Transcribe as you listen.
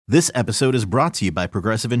This episode is brought to you by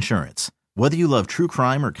Progressive Insurance. Whether you love true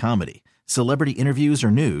crime or comedy, celebrity interviews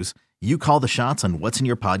or news, you call the shots on what's in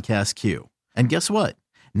your podcast queue. And guess what?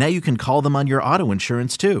 Now you can call them on your auto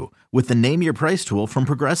insurance too with the Name Your Price tool from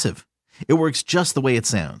Progressive. It works just the way it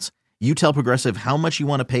sounds. You tell Progressive how much you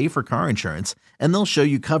want to pay for car insurance, and they'll show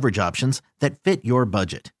you coverage options that fit your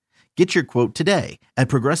budget. Get your quote today at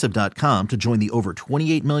Progressive.com to join the over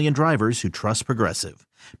 28 million drivers who trust Progressive.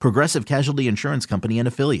 Progressive Casualty Insurance Company and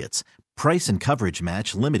Affiliates. Price and coverage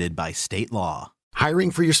match limited by state law. Hiring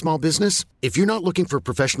for your small business? If you're not looking for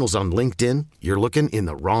professionals on LinkedIn, you're looking in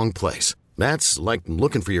the wrong place. That's like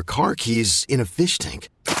looking for your car keys in a fish tank.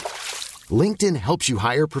 LinkedIn helps you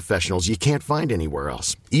hire professionals you can't find anywhere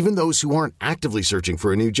else, even those who aren't actively searching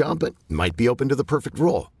for a new job but might be open to the perfect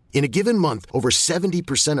role. In a given month, over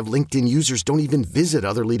 70% of LinkedIn users don't even visit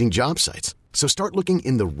other leading job sites. So start looking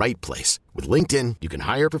in the right place. With LinkedIn, you can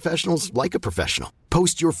hire professionals like a professional.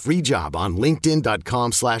 Post your free job on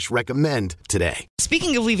linkedin.com/recommend today.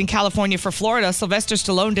 Speaking of leaving California for Florida, Sylvester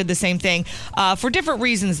Stallone did the same thing for different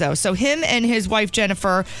reasons, though. So him and his wife,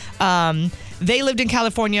 Jennifer, they lived in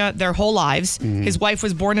California their whole lives. Mm-hmm. His wife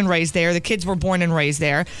was born and raised there. The kids were born and raised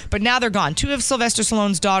there. But now they're gone. Two of Sylvester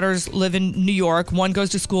Stallone's daughters live in New York. One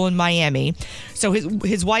goes to school in Miami. So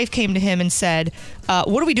his wife came to him and said,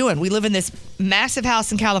 what are we doing? We live in this massive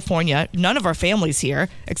house in California. None of our family's here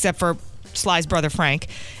except for Sly's brother Frank,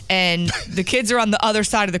 and the kids are on the other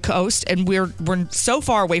side of the coast, and we're so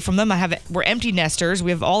far away from them. We're empty nesters.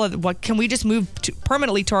 We have all of what? Can we just move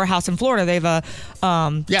permanently to our house in Florida? They have a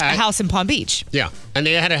house in Palm Beach. Yeah, and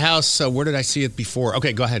they had a house. Where did I see it before?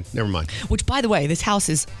 Okay, go ahead. Never mind. Which, by the way, this house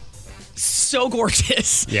is so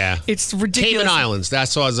gorgeous. Yeah. It's ridiculous. Cayman Islands.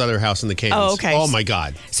 That's his other house in the Caymans. Oh, okay. Oh, my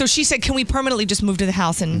God. So she said, can we permanently just move to the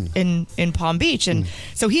house in Palm Beach? And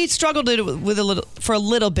so he struggled for a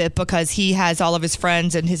little bit because he has all of his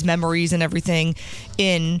friends and his memories and everything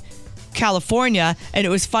in California. And it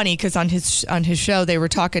was funny because on his show, they were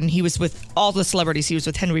talking, he was with all the celebrities. He was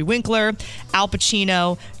with Henry Winkler, Al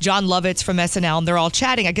Pacino, John Lovitz from SNL, and they're all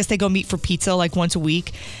chatting. I guess they go meet for pizza like once a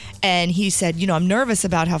week. And he said, I'm nervous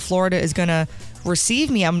about how Florida is going to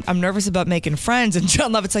receive me. I'm nervous about making friends. And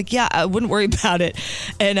John Lovett's like, yeah, I wouldn't worry about it.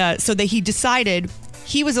 And so he decided.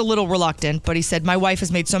 He was a little reluctant, but he said, my wife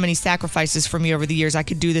has made so many sacrifices for me over the years. I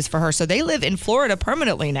could do this for her. So they live in Florida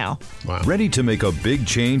permanently now. Wow. Ready to make a big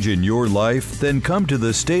change in your life? Then come to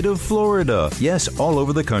the state of Florida. Yes, all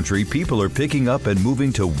over the country, people are picking up and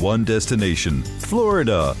moving to one destination,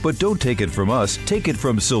 Florida. But don't take it from us. Take it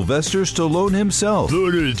from Sylvester Stallone himself.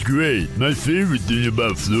 Florida is great. My favorite thing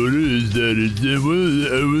about Florida is that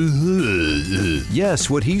Yes,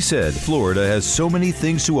 what he said. Florida has so many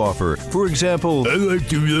things to offer. For example, I like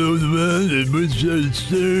to roll around and much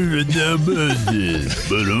surf and down buses,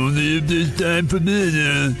 but only if there's time for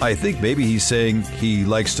dinner. I think maybe he's saying he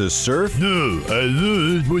likes to surf? No, I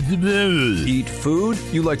love what's the matter. Eat food?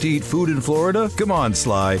 You like to eat food in Florida? Come on,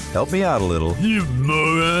 Sly. Help me out a little. You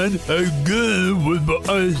moron. I'm good with my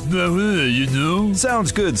eyes now,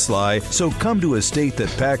 Sounds good, Sly. So come to a state that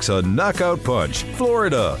packs a knockout punch.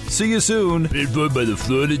 Florida. See you soon. Paid for by the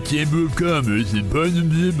Florida Chamber of Commerce and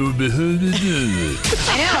partnership with the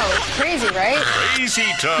I know. It's crazy, right? Crazy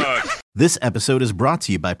talk. This episode is brought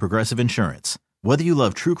to you by Progressive Insurance. Whether you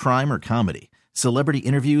love true crime or comedy, celebrity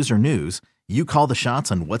interviews or news, you call the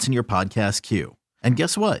shots on what's in your podcast queue. And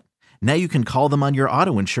guess what? Now you can call them on your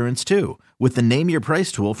auto insurance too with the Name Your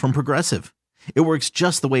Price tool from Progressive. It works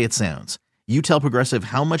just the way it sounds. You tell Progressive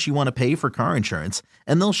how much you want to pay for car insurance,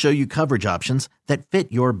 and they'll show you coverage options that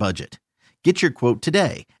fit your budget. Get your quote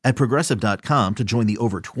today at Progressive.com to join the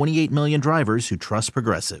over 28 million drivers who trust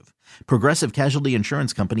Progressive. Progressive Casualty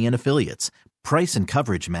Insurance Company and Affiliates. Price and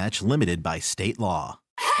coverage match limited by state law.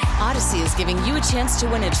 Odyssey is giving you a chance to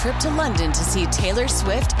win a trip to London to see Taylor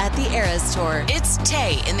Swift at the Eras Tour. It's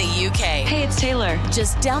Tay in the UK. Hey, it's Taylor.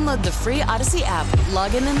 Just download the free Odyssey app,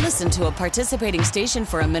 log in and listen to a participating station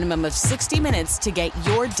for a minimum of 60 minutes to get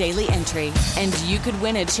your daily entry. And you could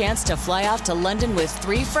win a chance to fly off to London with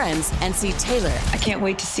 3 friends and see Taylor. I can't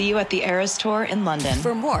wait to see you at the Eras Tour in London.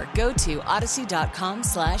 For more, go to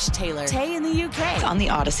odyssey.com/Taylor. Tay in the UK. On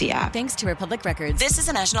the Odyssey app. Thanks to Republic Records. This is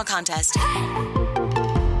a national contest.